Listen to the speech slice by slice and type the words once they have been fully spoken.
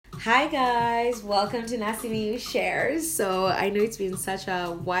Hi guys, welcome to Nasimi Shares. So I know it's been such a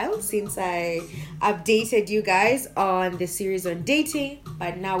while since I updated you guys on the series on dating,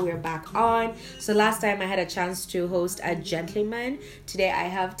 but now we're back on. So last time I had a chance to host a gentleman. Today I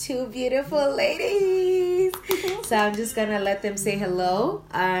have two beautiful ladies. So I'm just gonna let them say hello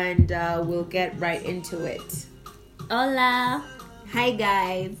and we'll get right into it. Hola. Hi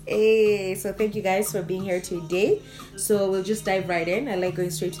guys. Hey, so thank you guys for being here today. So we'll just dive right in. I like going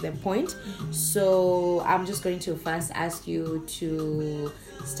straight to the point. So I'm just going to first ask you to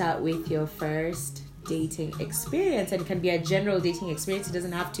start with your first dating experience, and it can be a general dating experience. It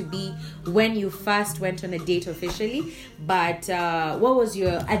doesn't have to be when you first went on a date officially, but what was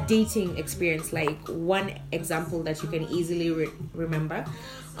a dating experience like? One example that you can easily remember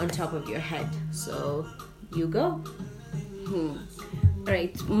on top of your head. So you go.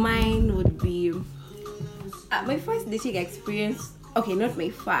 Right, mine would be my first dating experience. Okay, not my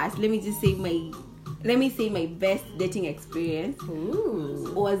first. Let me say my best dating experience.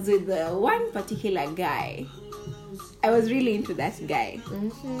 Ooh. Was with one particular guy. I was really into that guy.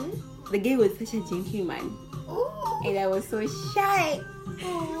 Mm-hmm. The guy was such a gentleman. Ooh. And I was so shy.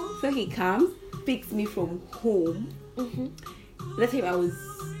 Aww. So he comes, picks me from home. Mm-hmm. That time I was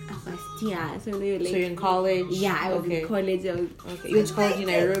first year. So you're like, So you're in college? Yeah, I was in college. Okay. You went to college in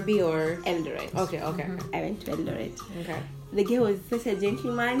Nairobi or? Eldoret. Okay. I went to Eldoret. Okay. The guy was such a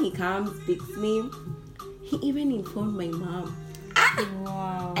gentleman. He comes, picks me. He even informed my mom.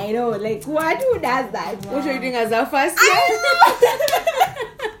 Wow. I know, like, what? Who does that? Wow. What are you doing as our first year?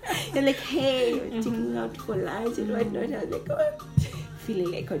 They're like, hey, we're taking out for lunch and whatnot. I was like, oh,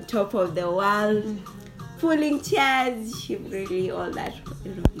 feeling like on top of the world. Pulling chairs, shivarari, all that.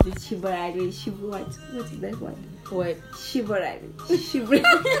 Is it shivarari? What is that word? What? Shivarari.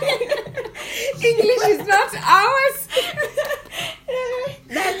 English is not ours.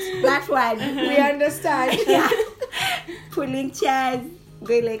 That one. We understand. Yeah. Pulling chairs,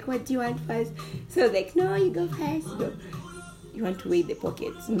 going like, what do you want first? So I was like, no, you go first. No. You want to weigh the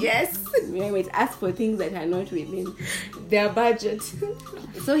pockets. Yes. Wait, ask for things that are not within their budget.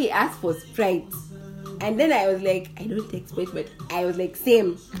 So he asked for Sprite. And then I was like, I don't take Sprite, but I was like,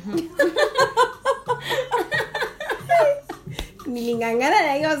 same. Nilingangana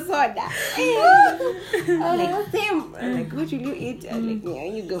na hiyo soda. Like, same. I'm like, what will you eat? I'm like, yeah,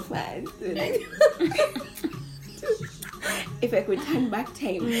 you go first. Like, if I could turn back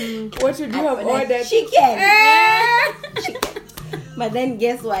time, what would you have ordered? Chicken. Chicken. But then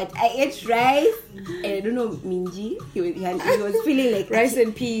guess what? I ate rice. And I don't know, Minji. He was feeling like rice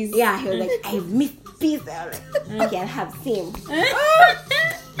and peas. Yeah, he was like, I missed peas. I was like, okay, I'll have same.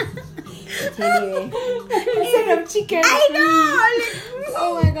 Anyway, instead of chicken. I know.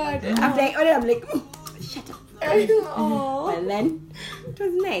 Oh my god. After I ordered, I'm like, shut up. Oh. And then it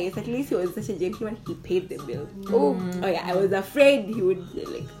was nice. At least he was such a gentleman. He paid the bill. Oh yeah, I was afraid he would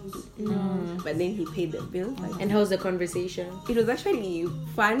like, but then he paid the bill. And how was the conversation? It was actually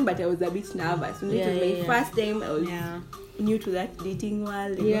fun, but I was a bit nervous. It was my first time. I was new to that dating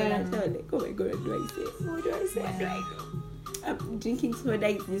world. And all that. So I was like, oh my god, what do I say? What do I say? What do I do? I'm drinking soda.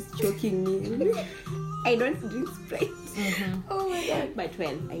 It's just choking me. I don't drink Sprite. Oh my god. But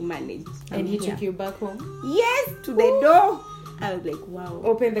well, I managed. And he took you back home? Yes, to the door. I was like, wow.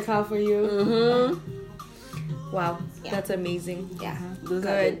 Open the car for you? Mm-hmm. Wow, that's amazing. Yeah, those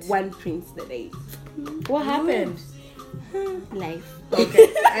are the one prince that I... What happened? Life.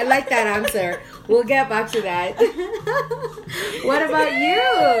 Okay, I like that answer. We'll get back to that. What about you?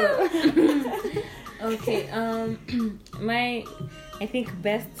 Okay, my, I think,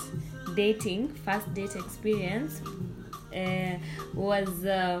 best first date experience was,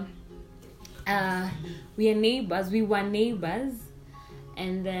 we were neighbors,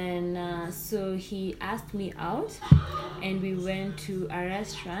 and then, so he asked me out, and we went to a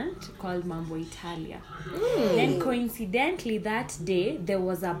restaurant called Mambo Italia. Then coincidentally that day, there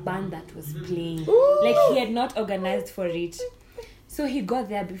was a band that was playing. Like, he had not organized for it. So he got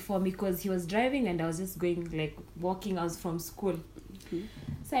there before me because he was driving and I was just walking. I was from school.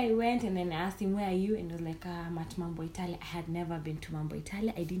 So I went and then I asked him, where are you? And he was like, I'm at Mambo Italia. I had never been to Mambo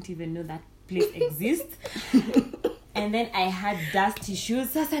Italia. I didn't even know that place exists. And then I had dusty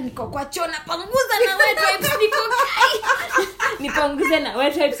shoes. Sasa niko kwa choo napanguza na wet wipes. Nipanguze na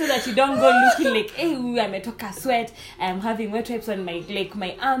wet wipes so that you don't go looking like, hey, ametoka sweat. I'm having wet wipes on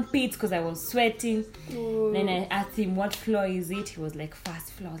my armpits because I was sweating. Then I asked him, what floor is it? He was like,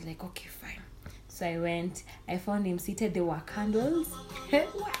 first floor. I was like, okay, fine. So I went. I found him seated. There were candles.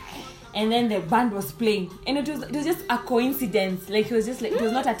 and then the band was playing, and it was just a coincidence. Like it was just like, it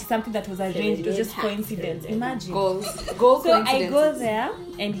was not something that was arranged. It was just coincidence. Imagine. Goal So I go there,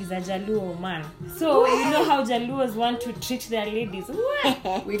 and he's a Jaluo man. So you know how Jaluos want to treat their ladies.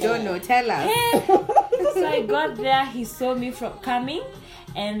 We don't know. Tell us. So I got there. He saw me from coming.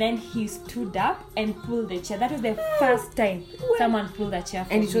 And then he stood up and pulled the chair. That was the first time someone pulled a chair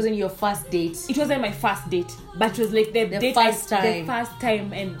for And me. it wasn't your first date. It wasn't my first date, but it was like the first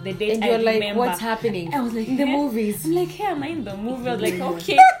time, and the date. And you're I like, remember. what's happening? I was like, in the movies. I'm like, hey, am I in the movie? I was like,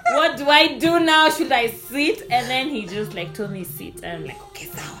 okay, what do I do now? Should I sit? And then he just like told me sit, and I'm like, okay,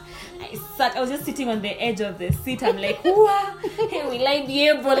 so I sat. I was just sitting on the edge of the seat. I'm like, wow, hey, will I be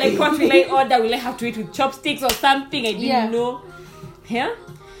able? Like, what will I order? Will I have to eat with chopsticks or something? I didn't know. Yeah.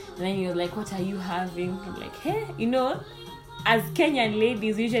 And then he was like, what are you having? I'm like, hey, you know, as Kenyan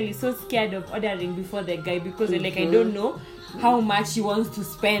ladies usually so scared of ordering before the guy because they're like, I don't know how much he wants to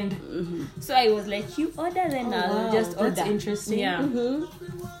spend. So I was like, you order, then I'll just order. That's interesting. Yeah.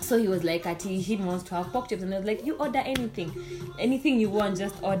 So he was like, he wants to have pork chops, and I was like, you order anything you want,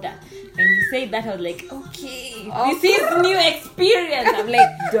 just order. And he said that, I was like, okay, this is new experience. I'm like,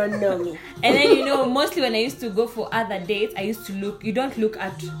 Don't know me. and then, you know, mostly when I used to go for other dates, I used to you don't look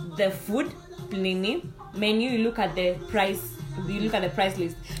at the food menu, you look at the price. You look at the price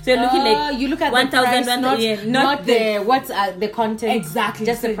list. So you're looking like you look at 1,000, not the what's the content. Exactly,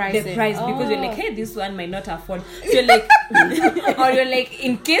 just so the price. Because you're like, hey, this one might not afford. So you're like, or you're like,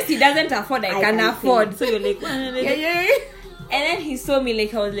 in case he doesn't afford, I can afford. So you're like, yeah. And then he saw me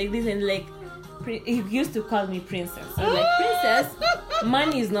like I was like this, and like he used to call me princess. I was like, princess,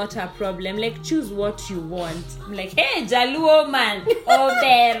 money is not a problem. Like, choose what you want. I'm like, hey, Jaluo man, over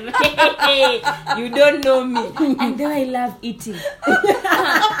there. Hey, you don't know me. And then I love eating.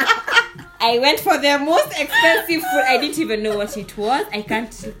 I went for the most expensive food. I didn't even know what it was. I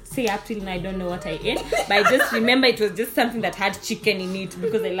can't say up till now I don't know what I ate. But I just remember it was just something that had chicken in it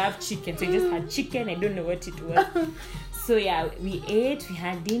because I love chicken. So I just had chicken. I don't know what it was. So yeah, we ate, we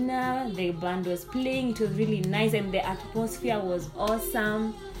had dinner, the band was playing, it was really nice, and the atmosphere was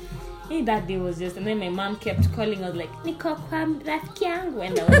awesome. Hey, that day was just, and then my mom kept calling. I was like, Niko kwa rafiki yangu,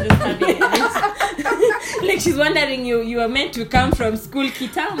 and I was just having like she's wondering, you were meant to come from school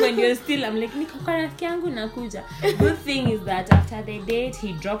kitambo and you're still. I'm like, Niko kwa rafiki yangu nakuja. Good thing is that after the date,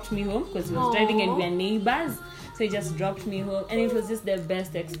 he dropped me home because he was driving and we are neighbors. So he just dropped me home, and it was just the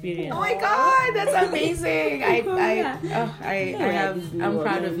best experience. Oh my God, that's amazing! I'm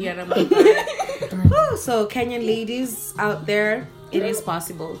proud of you, and I'm so Kenyan ladies out there, it is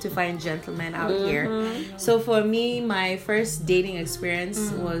possible to find gentlemen out here. So for me, my first dating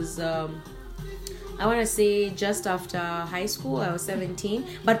experience was I want to say just after high school. I was 17,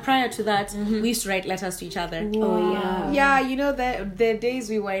 but prior to that, we used to write letters to each other. Oh yeah, you know the days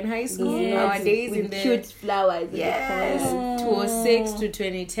we were in high school. Nowadays, in the cute flowers. 2006 to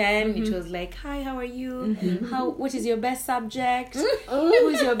 2010, it was like, hi, how are you? What is your best subject? Who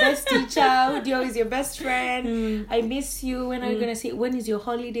is your best teacher? Who is your best friend? I miss you. When are you gonna see? When is your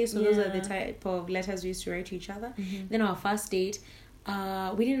holiday? So those are the type of letters we used to write to each other. Then our first date,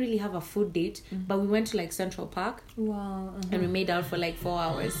 we didn't really have a food date, but we went to like Central Park. Wow. And we made out for like 4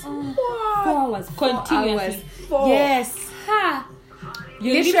 hours. 4 hours continuously. Yes. Ha.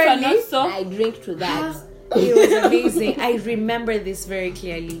 Your Literally, lips are not so. I drink to that. It was amazing. I remember this very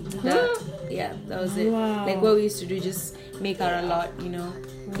clearly. That was it. Wow. Like what we used to do, just make out a lot, you know.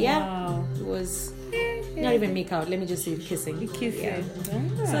 Wow. It was not even make out. Let me just say kissing. Kissing.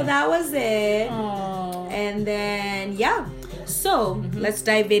 So that was it. Aww. And then so let's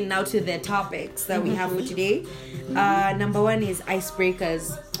dive in now to the topics that we have for today. Number one is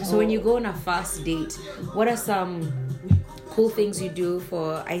icebreakers. So when you go on a first date, what are some cool things you do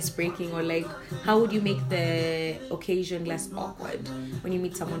for ice breaking, or like how would you make the occasion less awkward when you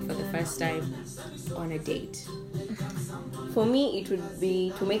meet someone for the first time on a date? For me, it would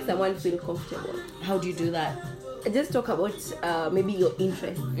be to make someone feel comfortable. How do you do that? Just talk about maybe your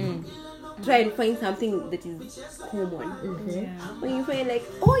interest. Try and find something that is common. When you find like,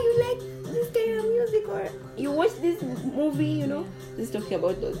 oh, you like this kind of music, or you watch this movie, you know, just talking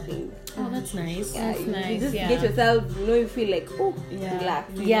about those things. Oh, that's nice. Yeah, That's you nice, just yeah. get yourself, you feel like, oh, relax.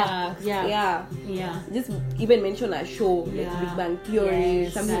 Yeah. Just even mention a show like Big Bang Theory,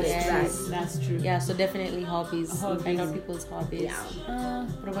 something like that. That's true. Yeah, so definitely hobbies. Find out people's hobbies. Yeah.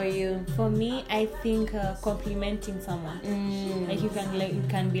 What about you? For me, I think complimenting someone. Like it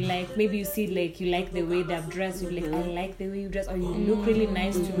can be like, maybe you see like you like the way they're dressed. You're like, I like the way you dress, or you look really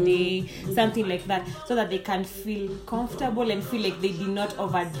nice today. something like that, so that they can feel comfortable and feel like they did not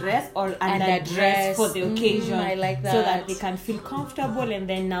overdress or underdress for the occasion. I like that. So that they can feel comfortable, and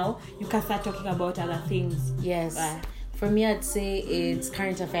then now you can start talking about other things. Yes. For me, I'd say it's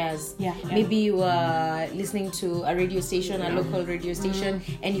current affairs. Yeah. Maybe you were listening to a radio station, a local radio station,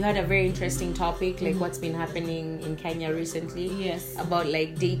 and you had a very interesting topic, like what's been happening in Kenya recently. Yes. About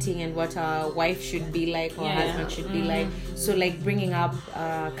like dating and what a wife should be like or husband should be like. So like bringing up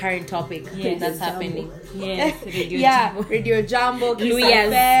a current topic that's happening. Yes. Radio Radio Jambo, Kiss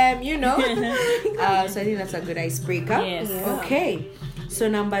FM, you know. So I think that's a good icebreaker. Yes. Yeah. Okay. So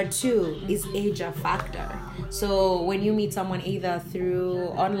number 2 is age a factor. So when you meet someone either through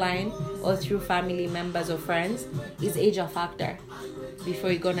online or through family members or friends, is age a factor before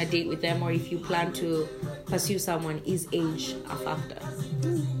you're gonna date with them, or if you plan to pursue someone, is age a factor?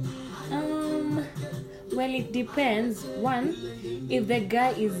 Well, it depends. One, if the guy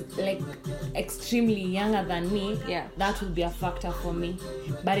is like extremely younger than me, that will be a factor for me.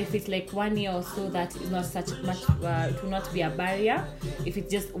 But if it's like 1 year or so, that is not such much. It will not be a barrier. If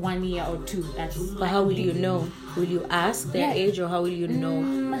it's just 1 year or 2, that's. But how will you know? Will you ask their age, or how will you know?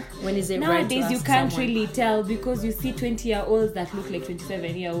 When is it right to Nowadays, ask you can't someone? really tell, because you see 20-year-olds that look like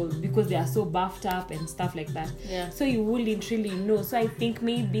 27-year-olds because they are so buffed up and stuff like that. Yeah. So you wouldn't really know. So I think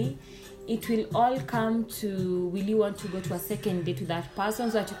maybe it will all come to, will you want to go to a second date with that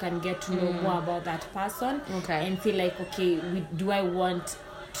person, so that you can get to know more about that person, and feel like, okay, do I want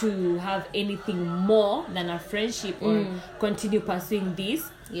to have anything more than a friendship, or continue pursuing this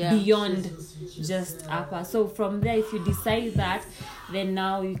beyond just upper. So from there, if you decide that, then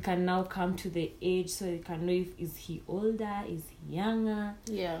now you can now come to the age, so you can know if is he older, is he younger.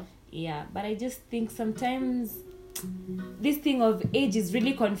 But I just think sometimes this thing of age is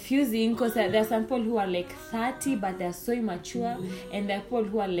really confusing, because there are some people who are like 30 but they're so immature, and there are people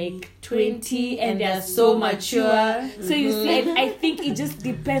who are like 20 and they're so mature. So you see, I think it just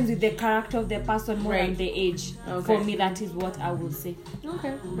depends with the character of the person more than the age. For me, that is what I would say.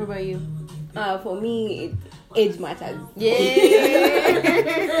 Okay. What about you? For me, age matters. Yeah.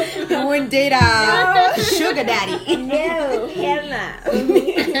 You wouldn't date a sugar daddy. No, hell no.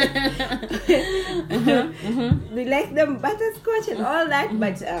 We like them butterscotch and all that,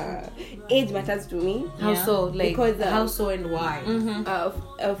 but age matters to me. How so? Like, because, how so and why?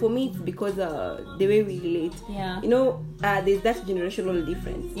 For me, it's because the way we relate. You know, there's that generational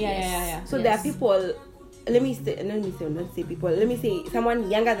difference. So there are people. Let me say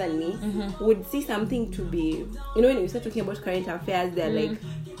someone younger than me would see something to be, you know, when you start talking about current affairs, they're like,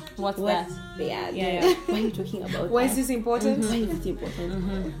 what's that? Yeah. Why are you talking about Why that? is this important? Why is this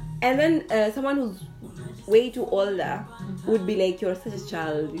important? And then someone who's way too older would be like, you're such a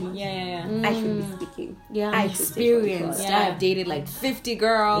child, you know? I should be speaking. I'm experienced. I've dated like 50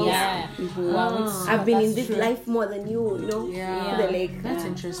 girls. Wow, I've been in this life more than you know? They're like, that's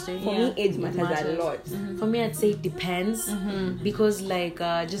interesting. For me, age matters a lot. For me, I'd say it depends, because like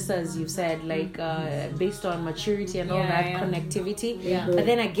just as you said, like based on maturity and all that connectivity. But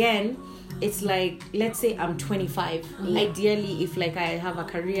then again, it's like, let's say I'm 25. Ideally, if like I have a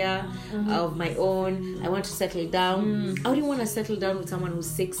career of my own, I want to settle down. I wouldn't want to settle down with someone who's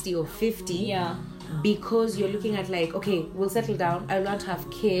 60 or 50. Because you're looking at like, okay, we'll settle down, I want to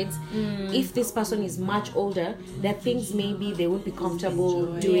have kids. If this person is much older, there are things maybe they won't be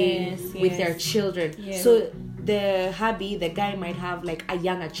comfortable doing with their children. So the guy might have like a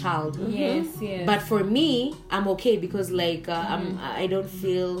younger child. But for me, I'm okay, because like I don't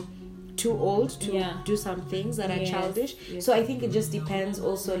feel too old to do some things that are childish. So I think it just depends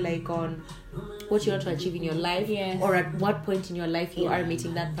also like on what you want to achieve in your life, or at what point in your life you are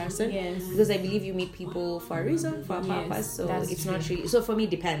meeting that person. Because I believe you meet people for a reason, for a purpose. So it's not really, so for me it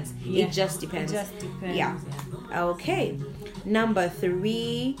depends. It just depends. Okay. Number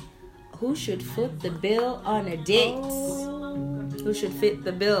 3, who should foot the bill on a date? Who should fit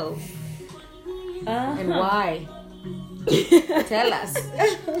the bill? And why? Tell us.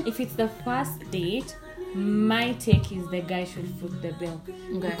 If it's the first date, my take is the guy should foot the bill,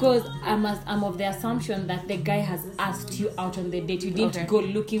 because I'm of the assumption that the guy has asked you out on the date. You didn't go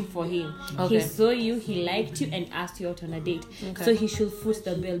looking for him. He saw you, he liked you, and asked you out on a date. So he should foot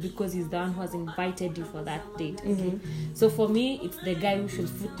the bill, because he's the one who has invited you for that date. So for me, it's the guy who should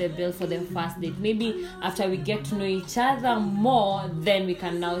foot the bill for the first date. Maybe after we get to know each other more, then we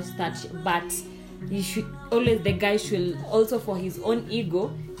can now start. But you should always, the guy should also, for his own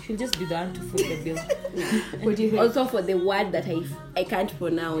ego, should just be the one to foot the bill. What do you think? Also for the word that I can't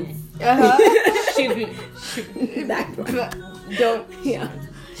pronounce. Should That one. Don't.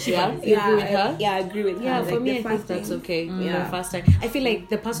 Yeah, you agree with her? Yeah, I agree with her. Yeah, for Like, me, the I think first that's time. okay. Yeah. The first time. I feel like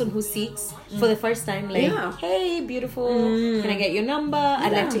the person who seeks for the first time, like, Yeah. hey, beautiful, can I get your number?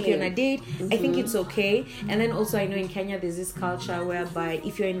 I'd like to take you on a date. I think it's okay. And then also, I know in Kenya, there's this culture whereby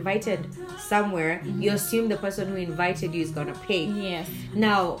if you're invited somewhere, you assume the person who invited you is going to pay. Yes.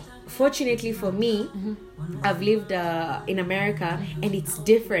 Now, fortunately for me, I've lived in America, and it's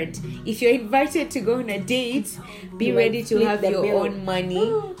different. If you're invited to go on a date, be You ready might to split have the your bill. own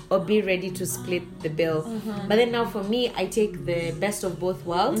money, or be ready to split the bill. But then now for me, I take the best of both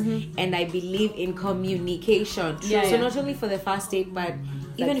worlds, and I believe in communication. Yeah, so yeah. not only for the first date, but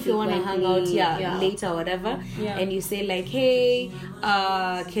even if you want to hang frequently, out, yeah. later or whatever, Yeah. and you say like, hey,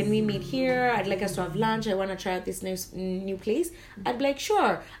 can we meet here? I'd like us to have lunch. I want to try out this new place. I'd be like,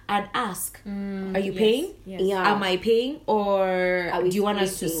 sure. I'd ask, are you paying? Yes. Yeah. Am I paying, or Are we do you want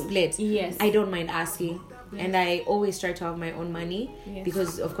us to splitting? split? Yes. I don't mind asking. And I always try to have my own money, Yes.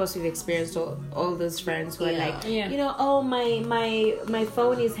 because of course we've experienced all those friends who are Yeah. like, Yeah. you know, oh my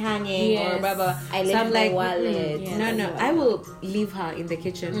phone is hanging, or Yes. blah blah. I So left I'm my like, wallet. Yes. no, I will leave her in the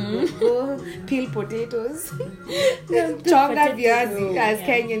kitchen. Go peel potatoes, chonga viazi, as Yeah.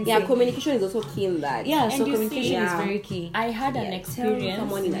 Kenyans Yeah, say. communication is also key in that. Yeah, And so you communication see- is Yeah. very key. I had an Yeah, experience tell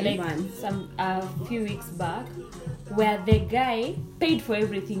someone in like advance. a few weeks back where the guy paid for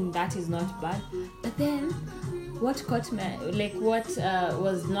everything. That is not bad, but then what caught me, like what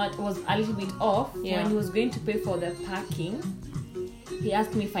was a little bit off, Yeah. when he was going to pay for the parking. He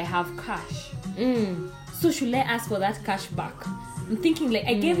asked me if I have cash. So should I ask for that cash back? I'm thinking, like,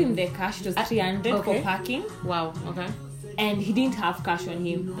 I gave him the cash. It was 300 okay. for parking, Wow. Okay. and he didn't have cash on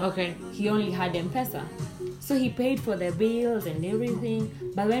him. Okay. He only had M-Pesa. So he paid for the bills and everything.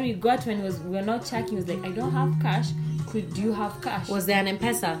 But when we were not checking, he was like, I don't have cash. Do you have cash? Was there an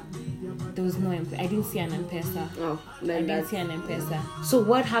M-Pesa? There was no I didn't see an M-Pesa. Oh, I then didn't that's see an M-Pesa. So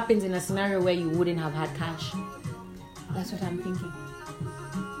what happens in a scenario where you wouldn't have had cash? That's what I'm thinking.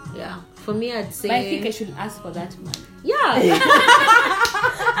 Yeah. For me, I'd say. But I think I should ask for that man. Yeah.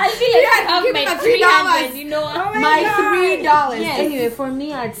 I feel like I have give me my the $3. 300, you know. My $3. Yes. Anyway, for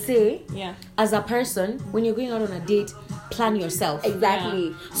me, I'd say, Yeah. as a person, when you're going out on a date, plan yourself.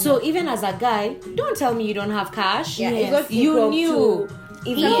 exactly. So even as a guy, don't tell me you don't have cash. Yeah, Yes. it's what You talk knew. to.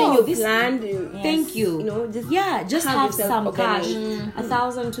 If Yo, something you this- planned, Thank you. You know, just Just have have yourself some cash. organized.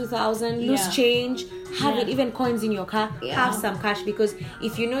 1,000, 2,000, loose Yeah. change. Have Yeah. it, even coins in your car. Yeah. Have some cash, because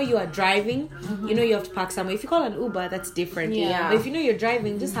if you know you are driving, you know you have to park somewhere. If you call an Uber, that's different. Yeah. But if you know you're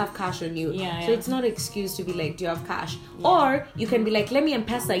driving, just have cash on you. Yeah, So yeah. it's not an excuse to be like, do you have cash? Or you can be like, let me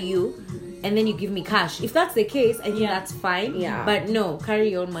M-Pesa you, and then you give me cash. If that's the case, I think Yeah. that's fine. Yeah. But no, carry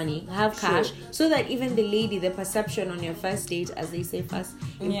your own money. Have cash, so that even the lady, the perception on your first date, as they say, first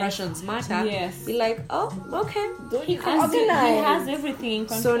impressions matter. Yes. Be like, oh, okay. He has everything in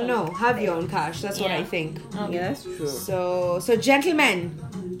control. So no, have your own cash. That's what Yeah. I think. Yeah, that's true. So gentlemen,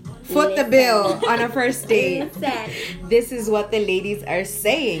 foot the bill on a first date. This is what the ladies are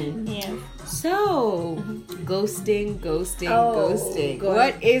saying. Yeah. So, ghosting. Oh, God.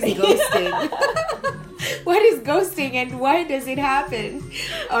 What is ghosting? What is ghosting, and why does it happen?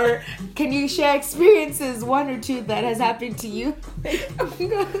 Or can you share experiences, one or two, that has happened to you?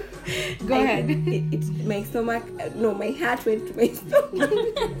 Go ahead. My stomach, no, my heart went to my stomach.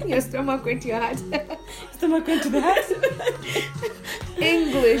 Your stomach went to your heart. Stomach went to the heart.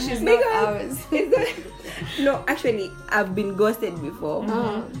 English is not ours. No, actually, I've been ghosted before.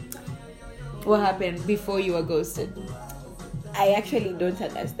 What happened before you were ghosted? I actually don't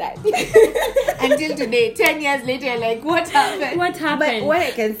understand. Until today, 10 years later, like, what happened? What happened? But what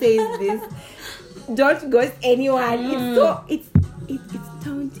I can say is this: don't ghost anyone. It's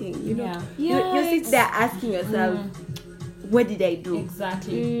daunting, you know. Yeah. You sit there asking yourself, what did I do?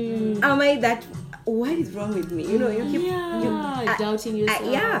 Exactly. Am I that? What is wrong with me? You know, you keep doubting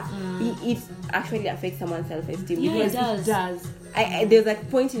yourself. It actually affects someone's self-esteem. Yeah, because it does. there's a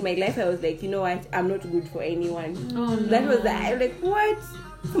point in my life I was like, you know what, I'm not good for anyone. Oh, no. That was I was like, what?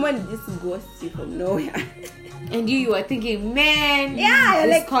 Someone just ghosts you from nowhere. And you were thinking, man, Yeah,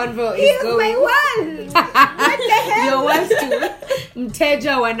 this like, convo Here's is going. my world. What the hell? Your wife to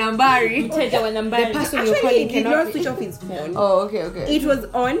mteja wa nambari. Mteja wa nambari. The person you're Actually, calling he did cannot not switch off his phone. Oh, okay. It was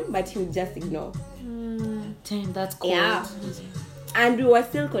on, but he would just ignore. Damn, that's cold. Yeah. And we were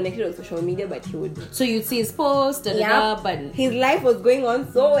still connected on social media, but he would. So you'd see his post, but His life was going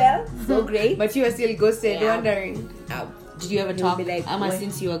on so well, so great. but you were still ghosted, Yeah. wondering. Did you ever He would talk? be like, Ama, what?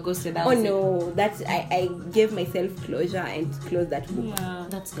 since you were ghosted, that Oh was it. no, that's I gave myself closure and closed that book. Yeah.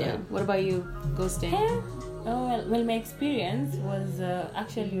 That's good. Yeah. What about you, ghosting? Yeah. Oh, well, my experience was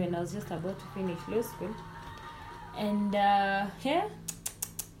actually when I was just about to finish law school. And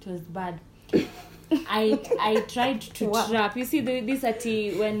It was bad. I tried to trap. You see this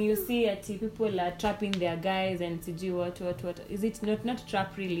when you see people are trapping their guys and what is it not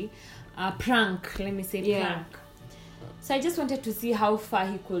trap really? Prank, let me say prank. So I just wanted to see how far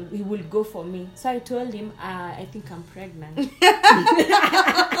he would go for me. So I told him, I think I'm pregnant.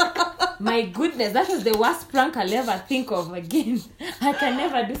 My goodness, that was the worst prank I'll ever think of again. I can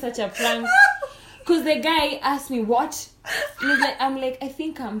never do such a prank. Because the guy asked me, what? And I'm like, I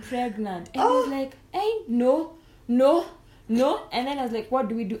think I'm pregnant. And he's like, hey, no. And then I was like, what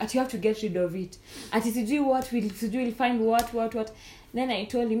do we do? You have to get rid of it. We'll find what. Then I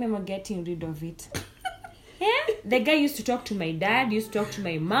told him, I'm not getting rid of it. Yeah? The guy used to talk to my dad, used to talk to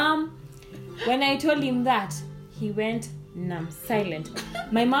my mom. When I told him that, he went silent.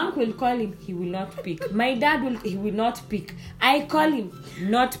 My mom will call him, he will not pick. My dad he will not pick. I call him,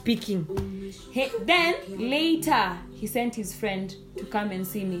 not picking. Then later he sent his friend to come and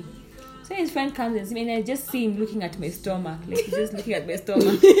see me. So his friend comes and sees me, and I just see him looking at my stomach, like he's just looking at my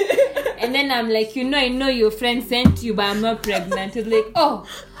stomach. And then I'm like, I know your friend sent you, but I'm not pregnant. He's like, oh,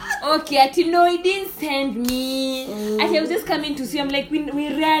 okay, no, he didn't send me. I was just coming to see. I'm like, we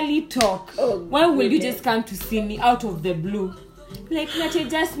rarely talk. Why will you just come to see me out of the blue? Like, I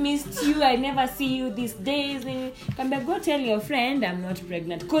just missed you. I never see you these days. Come back, go tell your friend I'm not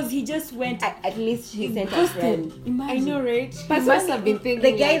pregnant. Because he just went. At least he sent a friend. Imagine. I know, right? But must have been thinking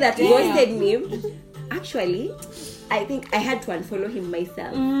the guy that ghosted me. Actually, I think I had to unfollow him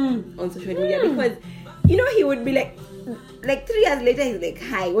myself on social media because, he would be like 3 years later, he's like,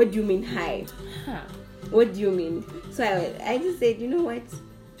 hi, what do you mean, hi? What do you mean? So I just said, you know what?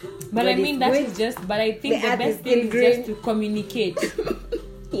 But I mean, but I think the best thing is just to communicate.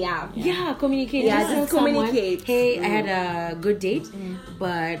 Yeah, communicate. Yeah, just communicate. Hey, I had a good date,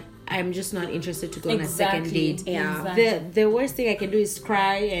 but I'm just not interested to go on a second date. Yeah. Exactly. The worst thing I can do is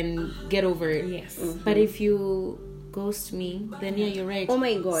cry and get over it. Yes. But if you ghost me, then you're right. Oh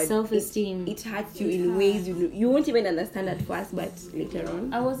my God. Self-esteem. It hurts you in ways you won't even understand at first, but later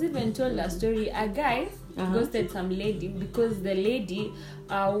on. I was even told a story. A guy ghosted some lady because the lady,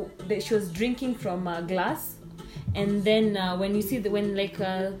 she was drinking from a glass. And then when you see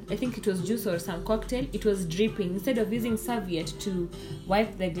I think it was juice or some cocktail, it was dripping. Instead of using serviette to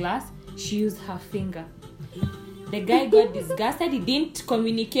wipe the glass, she used her finger. The guy got disgusted. He didn't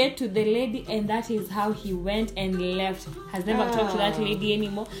communicate to the lady, and that is how he went and left. Has never talked to that lady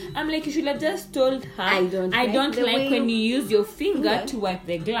anymore. I'm like, you should have just told her, I don't like when you use your finger to wipe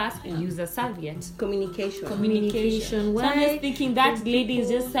the glass and use a serviette. Communication. So I'm just thinking that lady is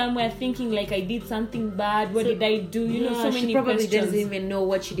just somewhere thinking like, I did something bad. What did I do? So many she probably questions. doesn't even know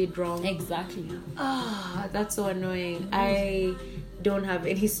what she did wrong. Exactly. That's so annoying. I don't have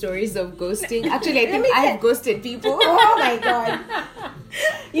any stories of ghosting. Actually, I think I've ghosted people. Oh my God.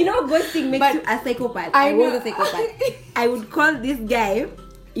 Ghosting makes you a psychopath. I was a psychopath. I would call this guy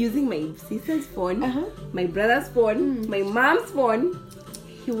using my sister's phone, my brother's phone, my mom's phone.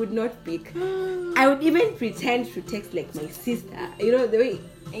 He would not pick. I would even pretend to text like my sister. The way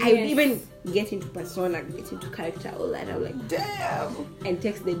I would even get into persona, get into character, all that. I'm like, damn. And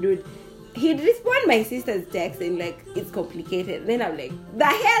text the dude. He'd respond my sister's text and like, it's complicated. Then I'm like, the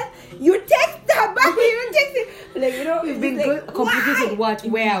hell? You text her back? You text it? You've been complicated. Why? What?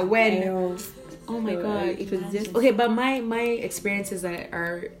 Where? When? I know. Oh my God. It was just okay. But my experiences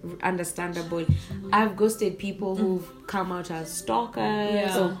are understandable. I've ghosted people who've come out as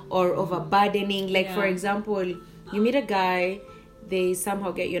stalkers or overburdening. Like for example, you meet a guy, they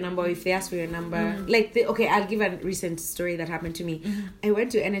somehow get your number, or if they ask for your number, I'll give a recent story that happened to me. I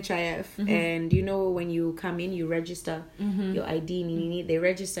went to NHIF, and when you come in, you register your ID, they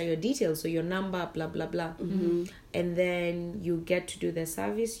register your details, so your number, blah blah blah, and then you get to do the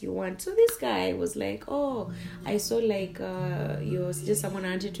service you want. So this guy was like, oh, I saw like you're just someone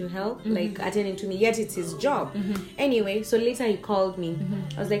I wanted to help, like attending to me, yet it's his job. Anyway, so later he called me.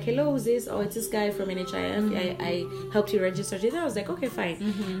 I was like, hello, who's this? Oh, it's this guy from NHIF. I helped you register. I was like, okay, fine.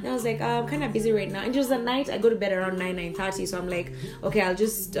 And I was like, I'm kind of busy right now. And it was at night. I go to bed around 9:30. So I'm like, okay, I'll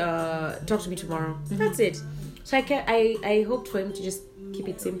just talk to me tomorrow. That's it. So I hoped for him to just keep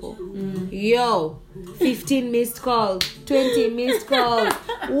it simple. 15 missed calls, 20 missed calls.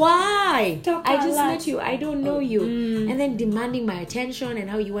 Why? I just met you. I don't know you. And then demanding my attention and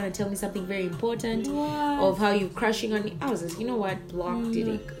how you want to tell me something very important of how you crushing on me. I was just, you know what? Blocked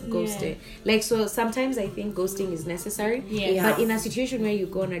it, ghosted. Like, so sometimes I think ghosting is necessary. But in a situation where you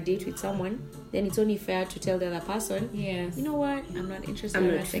go on a date with someone, then it's only fair to tell the other person, you know what? I'm not interested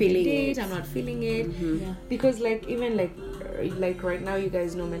in a second date. I'm not feeling it. Because like, even like right now, you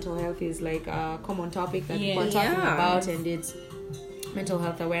guys know mental health is like a common topic that people are talking about, and it's mental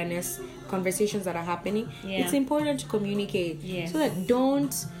health awareness, conversations that are happening. Yeah. It's important to communicate. Yes. So that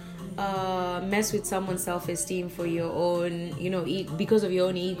don't mess with someone's self-esteem for your own, because of your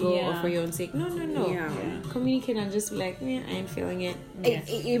own ego or for your own sake. No. Yeah. Communicate and just be like, I ain't feeling it. Yes.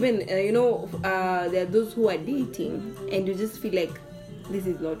 Even there are those who are dating and you just feel like this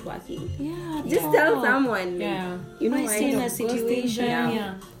is not working. Yeah. Just tell someone. Yeah. Might stay in a situation.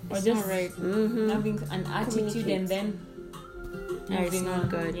 Yeah. Or It's just not right. having an attitude and then It's moving not on.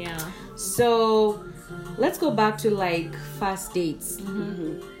 good. Yeah. So let's go back to like first dates.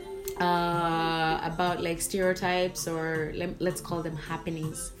 About like stereotypes, or let's call them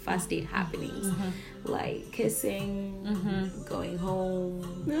happenings, first date happenings, like kissing, going home,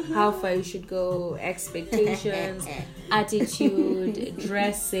 how far you should go, expectations, attitude,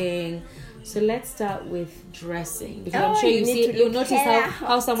 dressing. So let's start with dressing, because I'm sure you'll notice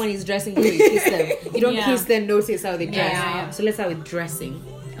how someone is dressing when you kiss them. You don't kiss them, notice how they dress. Yeah. So let's start with dressing.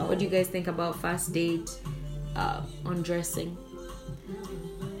 What do you guys think about first date on dressing?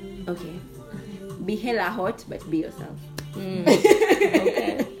 Okay. Be hella hot, but be yourself.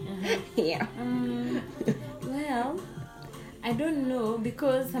 Okay. Yeah. Well, I don't know,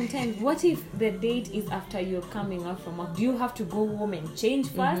 because sometimes what if the date is after you're coming out from work? Do you have to go home and change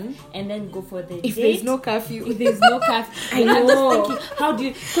first and then go for the If date? there's no curfew. If there's no curfew. I know. I'm just thinking, how do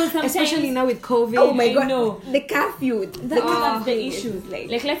you... Because sometimes... Especially now with COVID. Oh my I god. know. The curfew. That's the thing is issue.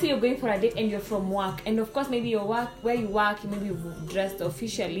 Like, let's say you're going for a date and you're from work, and of course maybe your work, where you work, you maybe dressed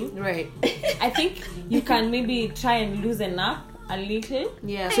officially. Right. I think you can maybe try and loosen up a little.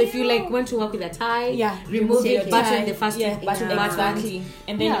 Yeah. So if you like went to work with a tie, remove your it, button tie. the first Yeah, two button buttons. exactly.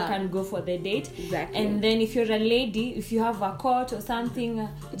 And then you can go for the date. Exactly. And then if you're a lady, if you have a coat or something,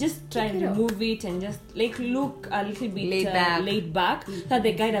 just try and remove it and just like look a little bit laid back, so that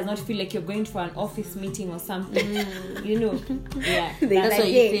the guy does not feel like you're going for an office meeting or something. Yeah. That's what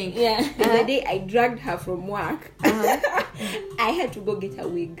you think. Yeah. The day I dragged her from work, I had to go get a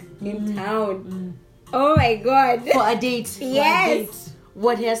wig in town. Oh my god. For a date. Yes.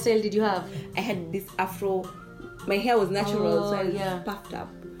 What hairstyle did you have? I had this afro. My hair was natural, so I was yeah. puffed up.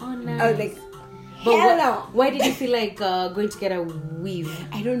 Oh, nice. I was like, But hell no. why did you feel like going to get a weave?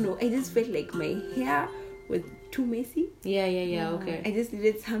 I don't know. I just felt like my hair was too messy. Yeah. Okay. I just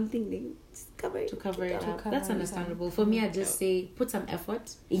needed something like just cover it. To cover it up. cover That's it understandable. For me, I just say put some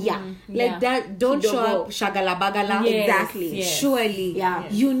effort. Yeah. Like that. Don't show Kidogo. up shagala bagala. Yes, Exactly. yes. Surely. Yeah.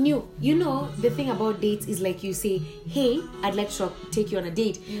 You knew. The thing about dates is like you say, hey, I'd like to take you on a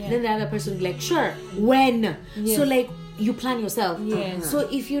date. Yeah. Then the other person will be like, sure. When? Yes. So like you plan yourself. Yes. So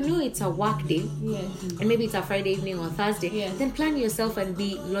if you know it's a work day, Yes. and maybe it's a Friday evening or Thursday, Yes. then plan yourself and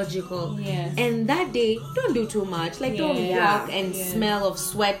be logical. Yes. And that day, don't do too much. Like don't Yeah. walk and Yeah. smell of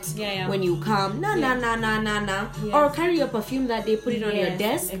sweat Yeah. when you come. Nah. Yes. Or carry your perfume that day, put it on your Yes,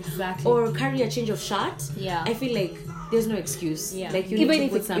 desk. exactly. Or carry a change of shirt. Yeah. I feel like there's no excuse. Yeah. Like you Even need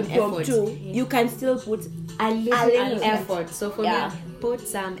if to put it's some impromptu, effort. you can still put A little little effort. So for Yeah. me, put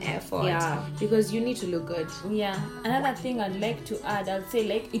some effort. Yeah. Because you need to look good. Yeah. Another thing I'd like to add, I'd say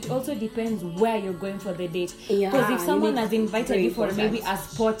like it also depends where you're going for the date. Yeah, Because if you someone need- has invited very you for important. maybe a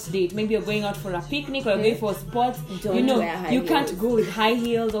sports date, maybe you're going out for a picnic or you're going for sports, Don't wear high you can't heels. go with high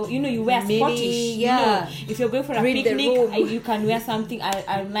heels, or you wear Maybe, sportish. yeah. If you're going for a Read the picnic, room. you can wear something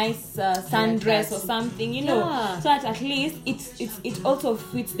a nice sundress that. or something. Yeah. So that at least it also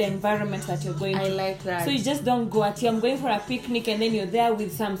fits the environment that you're going I to. like that. So you just don't go at I'm going for a picnic and then you're there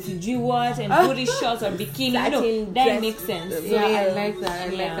with some CG what and booty shorts or bikini. Satin That dress. makes sense. Yeah, I like that. I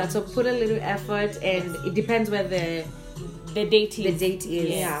like Yeah. that. So put a little effort, and it depends where the The date is.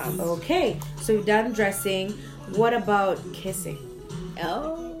 Yeah. Okay. So you've done dressing. What about kissing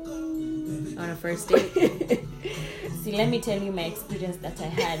on a first date? See, let me tell you my experience that I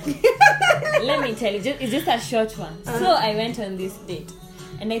had. Let me tell you, it's just a short one. So I went on this date,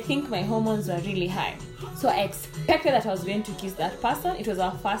 and I think my hormones were really high. So I expected that I was going to kiss that person. It was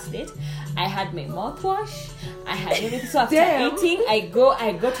our first date. I had my mouthwash. I had everything. So after eating, I go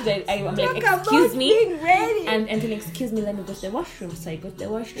to the. I'm like, excuse me. ready. And then, excuse me, let me go to the washroom. So I go to the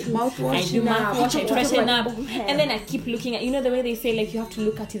washroom. Mouthwash I do now. mouthwash. I freshen up. Oh, hell. And then I keep looking at, the way they say, like, you have to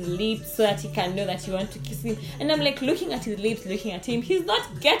look at his lips so that he can know that you want to kiss him. And I'm like looking at his lips, looking at him. He's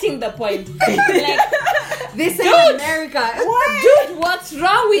not getting the point. Like, This is Dude! America. dude, what's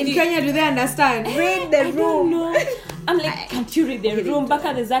wrong with In you? Kenya, do they understand? Read the room. No. I'm like, can't you read the room?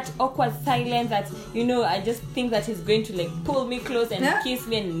 Baka, there's that awkward silence that, you know, I just think that he's going to like pull me close and kiss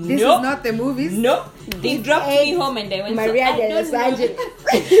me. And this is not the movies. Nope. They dropped me home and I went Maria de Los Angeles.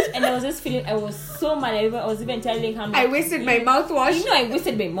 And I was just feeling, I was so mad. I was even telling him, I wasted my mouthwash. You know, I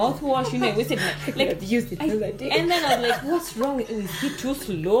wasted my mouthwash. You know, I wasted my like. Used it the other day. And then I was like, what's wrong? Was he too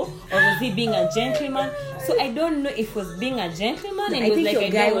slow, or was he being a gentleman? So I don't know if it was being a gentleman. And I it was think like your I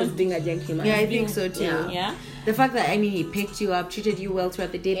guy don't was want- being a gentleman. Yeah, I think so too. Yeah. The fact that, I mean, he picked you up, treated you well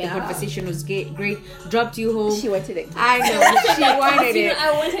throughout the date, the conversation was great, dropped you home. She wanted it. I know, she wanted You know, it.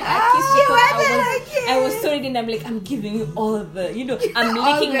 I wanted a kiss because I was so ready and I'm like, I'm giving you all the, you know, I'm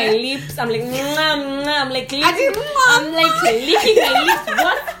licking my lips. I'm like, I'm like licking my lips.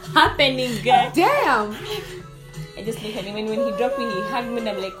 What's happening, guys? Damn. I just look at him and when he dropped me, he hugged me and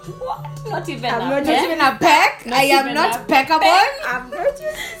I'm like, what? Not even I'm a not peck? Even a peck? Not I am even not a peckable. I'm not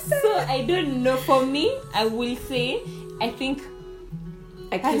So I don't know. For me, I will say, I think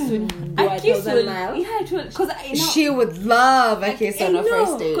a kiss would do a a kiss 1,000 will, miles. yeah, it will, because I know. She would love a kiss on a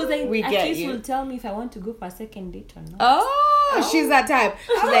first date. Because We a get kiss you. will tell me if I want to go for a second date or not. Oh, she's that type.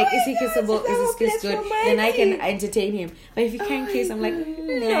 She's like, is he kissable? she's Is this kiss always good? Then I can entertain him. But if you can't kiss, I'm like,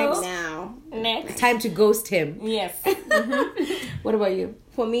 next. Now, Next. Time to ghost him. Yes. What about you?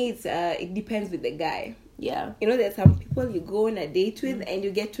 for me, it depends with the guy. Yeah. You know, there's some people you go on a date with and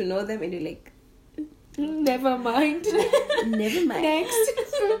you get to know them and you're like, Never mind. never mind. Next.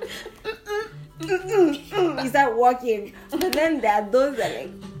 You start walking. But then there are those that are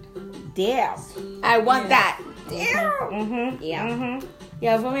like, damn. I want that. Damn. Yeah.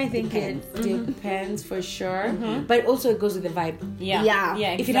 Yeah, for me, I think it depends for sure. But also, it goes with the vibe. Yeah. Yeah.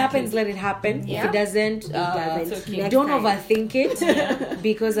 Yeah. If it happens, let it happen. Yeah. If it doesn't, doesn't. It's okay. Next don't time. overthink it.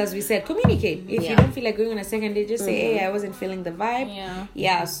 Because, as we said, communicate. If you don't feel like going on a second date, just say, hey, I wasn't feeling the vibe.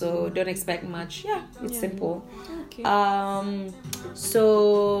 Yeah. So don't expect much. Yeah, it's simple. Okay.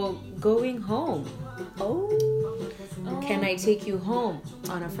 So going home. Oh. Can I take you home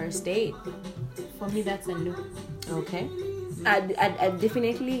on a first date? For me, that's a no. Okay. I'd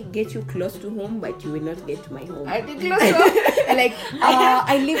definitely get you close to home, but you will not get to my home. I think close up. Like,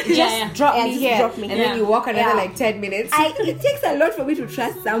 I live. Just drop Yeah, me just here, drop me and here. then you walk another Yeah. like 10 minutes. It takes a lot for me to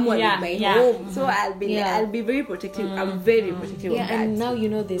trust someone Yeah, with my yeah. home, so I'll be Yeah. I'll be very protective. I'm very protective Yeah, of that. and now you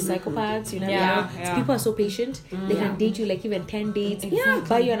know there's psychopaths. You know, Yeah, so yeah. people are so patient. They can date you like even 10 dates. Exactly.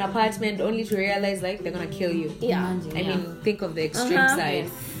 Buy you an apartment only to realize like they're gonna kill you. Yeah. Imagine, I mean, think of the extreme side.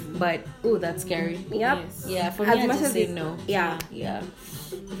 Yes. But that's scary. Yep. Yes. Yeah, for As me, I much just as say it- no. Yeah. Yeah.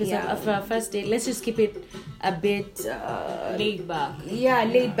 If it's Yeah. for a first date, let's just keep it a bit. Laid back. Yeah,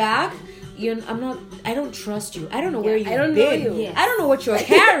 laid back. I don't trust you. I don't know where you've I don't know been. you. Yes. I don't know what you're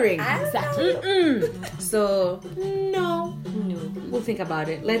carrying. Exactly. So no, No. we'll think about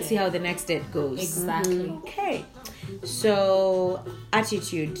it. Let's see how the next date goes. Exactly. Okay. So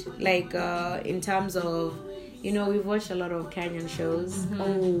attitude, like in terms of, we've watched a lot of Kenyan shows.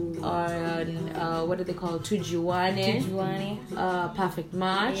 Or what do they call Tujuane? Juani. Perfect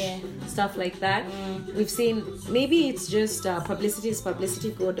Match, Yeah. stuff like that. We've seen, maybe it's just publicity is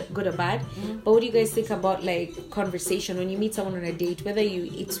publicity, good or bad. But what do you guys think about like conversation when you meet someone on a date, whether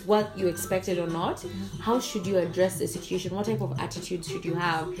it's what you expected or not? How should you address the situation? What type of attitude should you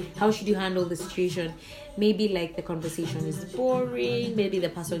have? How should you handle the situation? Maybe like the conversation is boring. Maybe the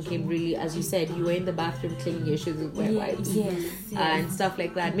person came really, as you said, you were in the bathroom cleaning your shoes with wet wipes. Yes. And stuff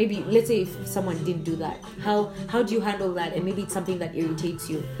like that. Maybe let's say if someone didn't do that, how do you handle that? And maybe it's something that irritates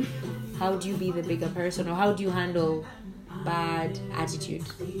you. How do you be the bigger person, or how do you handle bad attitude?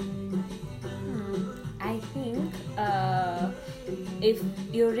 I think if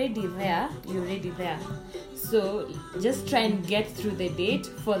you're already there, you're already there. So just try and get through the date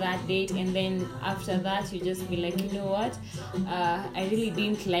for that date, and then after that you just be like, you know what, I really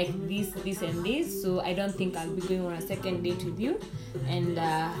didn't like this and this, so I don't think I'll be going on a second date with you, and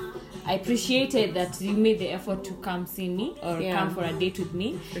I appreciated that you made the effort to come see me or come for a date with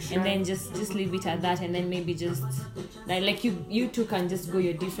me, and then just leave it at that, and then maybe just like you two can just go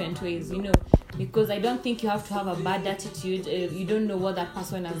your different ways, because I don't think you have to have a bad attitude. You don't know what that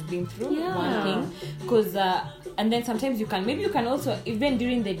person has been through. One thing, because and then sometimes you can also, even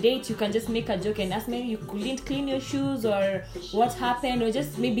during the date, you can just make a joke and ask, maybe you couldn't clean your shoes, or what happened, or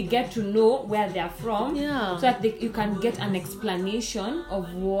just maybe get to know where they're from, so that you can get an explanation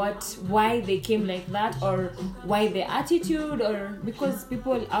of why they came like that, or why their attitude, or because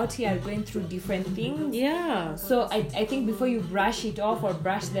people out here are going through different things. So I think before you brush it off or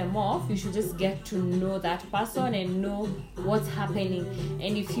brush them off, you should just get to know that person and know what's happening.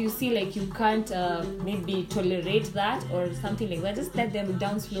 And if you see like you can't maybe tolerate tolerate that or something like that. Just let them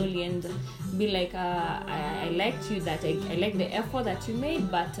down slowly and be like, I liked you, that I like the effort that you made,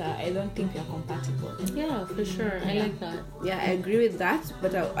 but I don't think you're compatible. Yeah, for sure. I like that. Yeah, I agree with that,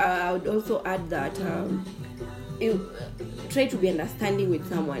 but I would also add that you try to be understanding with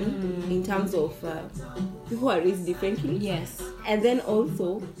someone in terms of people are raised differently. Yes. And then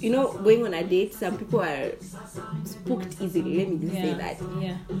also, going on a date, some people are spooked easily. Let me just say that.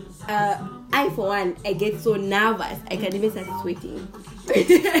 Yeah. I, for one, I get so nervous, I can even start sweating.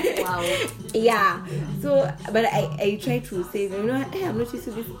 Wow. Yeah. So, but I try to say, hey, I'm not used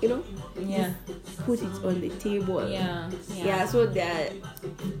to this, Yeah. put it on the table. Yeah. So there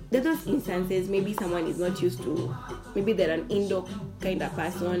are those instances, maybe someone is not used to, maybe they're an indoor kind of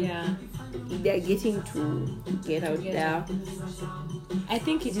person. Yeah. They're getting to get out there. I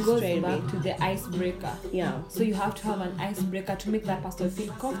think it Just goes try back me. to the icebreaker. Yeah. So you have to have an icebreaker to make that person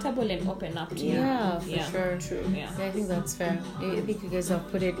feel comfortable and open up to you. Yeah, for Yeah. sure. True. Yeah. I think that's fair. I think you guys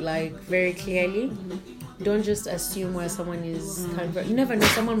have put it like very clearly. Don't just assume where someone is coming from. You never know.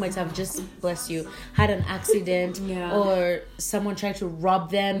 Someone might have just, bless you, had an accident, Yeah. or someone tried to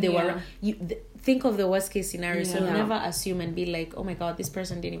rob them. They Yeah. were. Think of the worst case scenario. So Yeah. never assume and be like, oh my god, this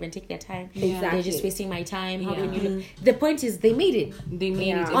person didn't even take their time. Yeah. They're just wasting my time. How Yeah. do you look? The point is, they made it They made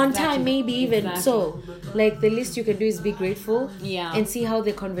Yeah. it on exactly. time, maybe even Exactly. so. Like, the least you can do is be grateful. Yeah. And see how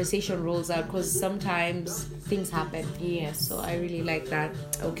the conversation rolls out, because sometimes things happen. Yes. So I really like that.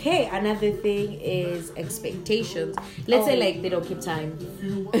 Okay, another thing is expectations. Let's say like they don't keep time.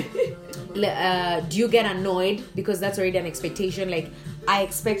 Do you get annoyed because that's already an expectation? Like, I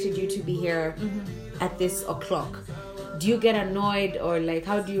expected you to be here at this o'clock. Do you get annoyed, or like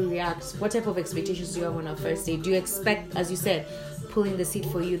how do you react? What type of expectations do you have on a first date? Do you expect, as you said, pulling the seat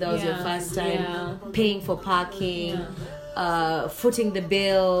for you, that was your Yeah, first time, yeah. paying for parking, footing the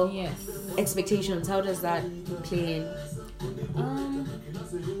bill? Yes. Expectations, how does that play in?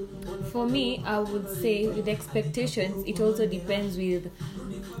 For me, I would say with expectations, it also depends with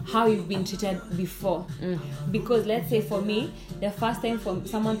how you've been treated before. Because let's say for me, the first time for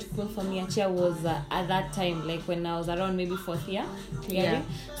someone to pull for me a chair was at that time, like when I was around maybe 4th year. Yeah.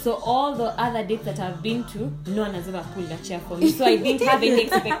 So all the other dates that I've been to, no one has ever pulled a chair for me. So I didn't have any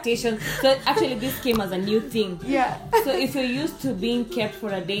expectations. So actually this came as a new thing. Yeah. So if you're used to being kept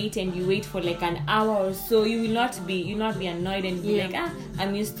for a date and you wait for like an hour or so, you'll not be annoyed and be like,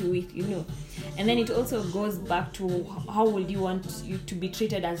 I'm used to it, And then it also goes back to how would you want you to be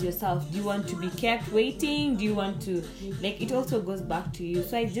treated as yourself? Do you want to be kept waiting? Do you want to, it also goes back to you.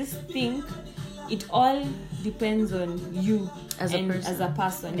 So I just think it all depends on you As a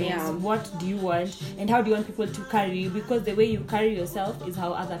person. Yes. Yeah. What do you want and how do you want people to carry you? Because the way you carry yourself is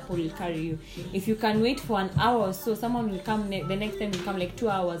how other people will carry you. If you can wait for an hour or so, someone will come the next time will come like 2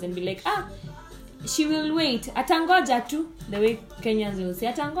 hours and be like, she will wait, atangoja tu, the way Kenyans will say,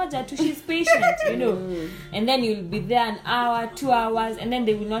 atangoja tu, she's patient, and then you'll be there an hour, 2 hours, and then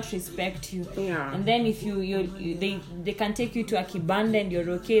they will not respect you. Yeah. And then if they can take you to a kibanda and you're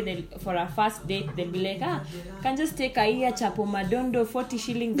okay, for a first date they'll be like, can just take a year chapo madondo 40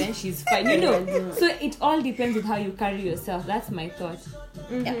 shillings, then she's fine, So it all depends with how you carry yourself. That's my thought.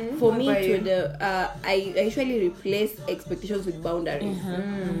 Yeah. For me, about you? I usually replace expectations with boundaries.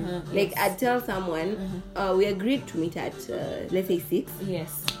 Like I tell someone, we agreed to meet at let's say 6.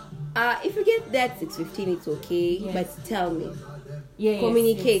 Yes. If you get there at 6:15, it's okay. Yes. But tell me, Yeah.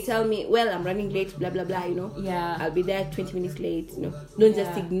 communicate. Yes. Tell me, well, I'm running late. Blah blah blah. Yeah. I'll be there 20 minutes late. Don't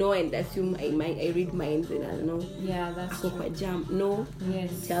just Yeah. ignore and assume I read minds and I don't know. Yeah, that's Go true. for a jam. No,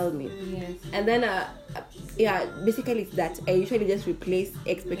 Yes. tell me. Yes. And then basically it's that I usually just replace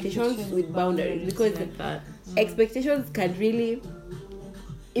expectations with boundaries, because Like that. expectations can really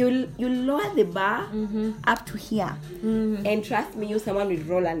you lower the bar up to here, and trust me, someone will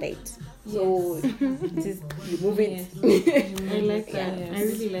roll under it. So just remove it. I like that. Yes. I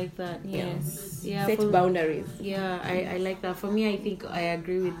really like that. Yes. Yeah. Set for- boundaries. Yeah, I like that. For me, I think I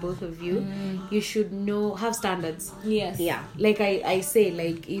agree with both of you. You should have standards. Yes. Yeah. Like I say,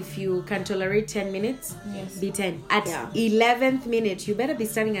 like if you can tolerate 10 minutes, Yes. be 10. At Yeah. 11th minute, you better be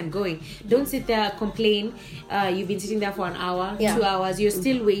standing and going. Don't sit there complain. You've been sitting there for an hour, 2 hours. You're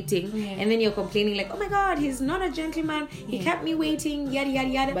still waiting, Yeah. and then you're complaining like, "Oh my God, he's not a gentleman. He kept me waiting." Yada yada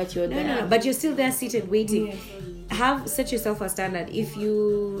yada. But you're no, there. no, but you're still there seated waiting. Yes. Set yourself a standard. If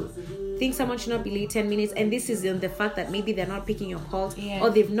you think someone should not be late 10 minutes, and this is on the fact that maybe they're not picking your calls, Yes. or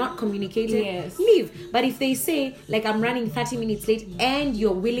they've not communicated, Yes. leave. But if they say like, I'm running 30 minutes late, and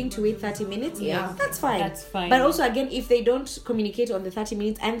you're willing to wait 30 minutes, Yeah. that's fine. That's fine. But also, again, if they don't communicate on the 30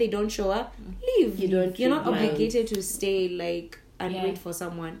 minutes and they don't show up, leave. You're not obligated obligated to stay like and wait for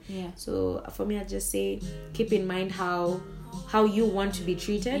someone. Yeah. So for me, I just say keep in mind how you want to be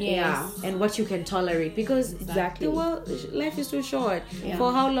treated, and what you can tolerate, because Exactly. life is too short. Yeah.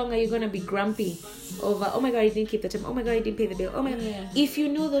 For how long are you gonna be grumpy over, oh my god, I didn't keep the time, oh my god, I didn't pay the bill, oh my god. If you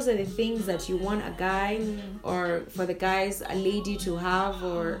know those are the things that you want a guy, or for the guys, a lady to have,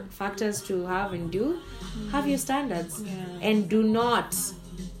 or factors to have and do, have your standards, and do not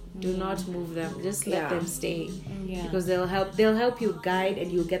move them. Just let them stay, because they'll help you guide,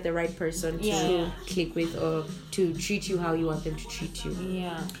 and you'll get the right person to click with, or to treat you how you want them to treat you.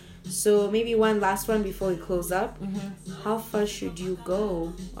 Yeah. So maybe one last one before we close up. How far should you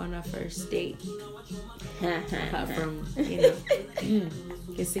go on a first date? Apart from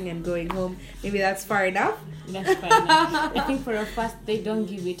kissing and going home, maybe that's far enough. That's fine. I think for a first date, don't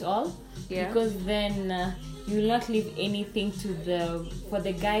give it all, because then you will not leave anything for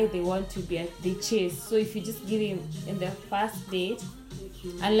the guy they want to be at the chase. So if you just give him in the first date,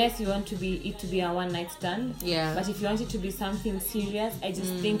 unless you want it to be a one night stand, but if you want it to be something serious, I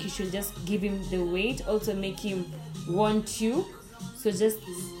just think you should just give him the weight, also make him want you. So just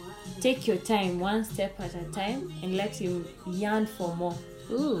take your time, one step at a time, and let him yearn for more.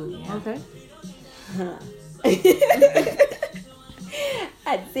 Okay.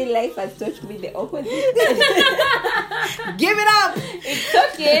 I'd say life has taught me the opposite. Give it up. It's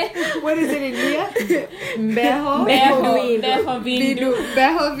okay. What is it in Mia? Beho Vindu.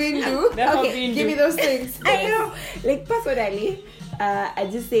 Okay, give me those things. I know. Like personally, I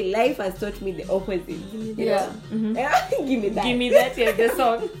just say life has taught me the opposite. Give me that. Give me that. Yes, the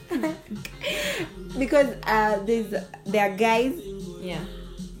song. Because there are guys. Yeah.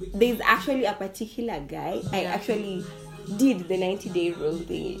 There's actually a particular guy. I actually did the 90-day rule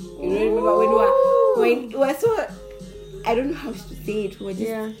thing. You remember when we were so, I don't know how to say it, we were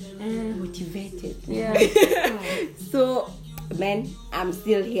just motivated. So man, I'm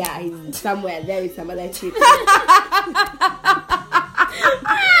still here. He's somewhere there with some other chick.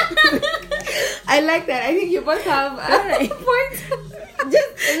 I like that. I think you both have points.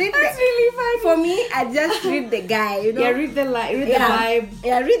 Just read That's really fun. For me, I just read the guy, you know. Yeah, read the vibe.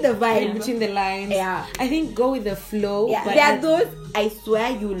 Yeah, read the vibe between the lines. Yeah, I think go with the flow. Yeah, but there are those. I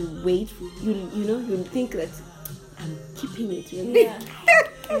swear you'll wait. You'll think that I'm keeping it. You know? Yeah.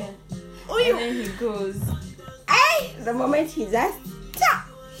 And then he goes. The moment he just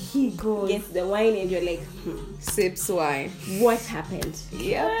he goes, gets the wine, and you're like, sips wine. What happened?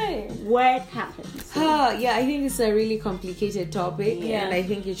 Yeah. What happened? Yeah, I think it's a really complicated topic, and I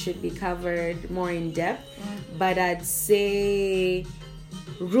think it should be covered more in depth. But I'd say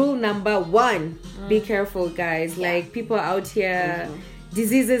rule number 1: be careful, guys. Like, people out here.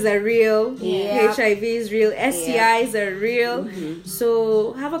 Diseases are real. HIV is real. STIs are real.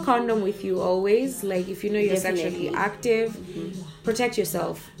 So have a condom with you always. Like, if you know you're sexually active, protect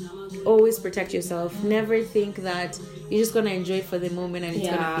yourself. Always protect yourself. Never think that you're just gonna enjoy it for the moment and it's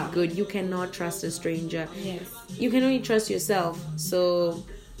gonna be good. You cannot trust a stranger. You can only trust yourself. So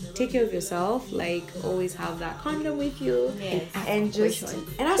take care of yourself. Like, always have that condom with you, and just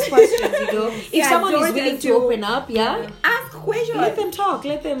ask questions. You know, if someone is willing to open up, ask questions. Let them talk.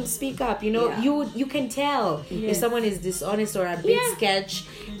 Let them speak up. You know, you can tell if someone is dishonest or a bit sketch,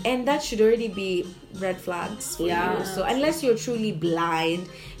 and that should already be red flags for you. So unless you're truly blind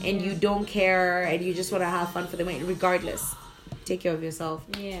and you don't care and you just want to have fun for the moment, regardless, take care of yourself.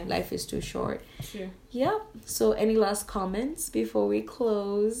 Life is too short. Sure. So any last comments before we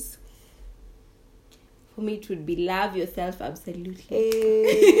close? For me, it would be love yourself. Absolutely.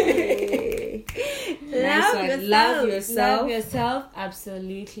 Hey. Love yourself.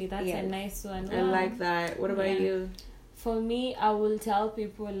 Absolutely. That's a nice one. I like that. What about you? For me, I will tell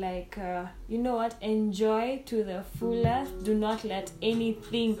people, like, you know what? Enjoy to the fullest. Do not let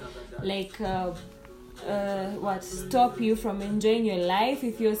anything like stop you from enjoying your life.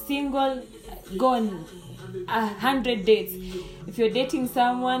 If you're single, go on 100 dates. If you're dating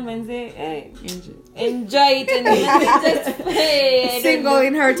someone, man, say, enjoy it, and just single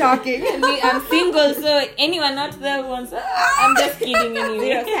in her talking. I'm single, so anyone out there wants. I'm just kidding.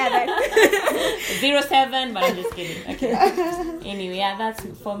 Anyway, 07, but I'm just kidding. Okay. Anyway, that's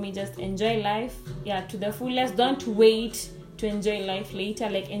for me. Just enjoy life, to the fullest. Don't wait to enjoy life later.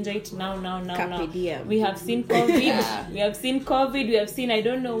 Like, enjoy it now. We have seen COVID. We have seen I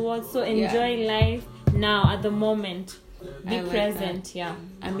don't know what. So enjoy life now, at the moment. Be present, yeah.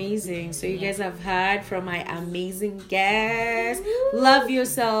 Amazing. So you guys have heard from my amazing guest. Love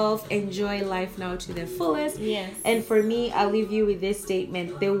yourself. Enjoy life now to the fullest. Yes. And for me, I'll leave you with this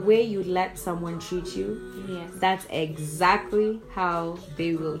statement. The way you let someone treat you, Yes. that's exactly how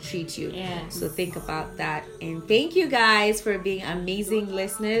they will treat you. Yes. So think about that. And thank you guys for being amazing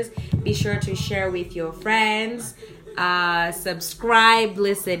listeners. Be sure to share with your friends. Subscribe,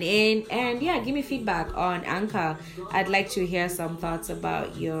 listen in, and yeah, give me feedback on Anchor. I'd like to hear some thoughts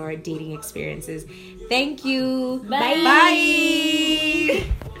about your dating experiences. Thank you. Bye.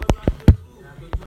 Bye.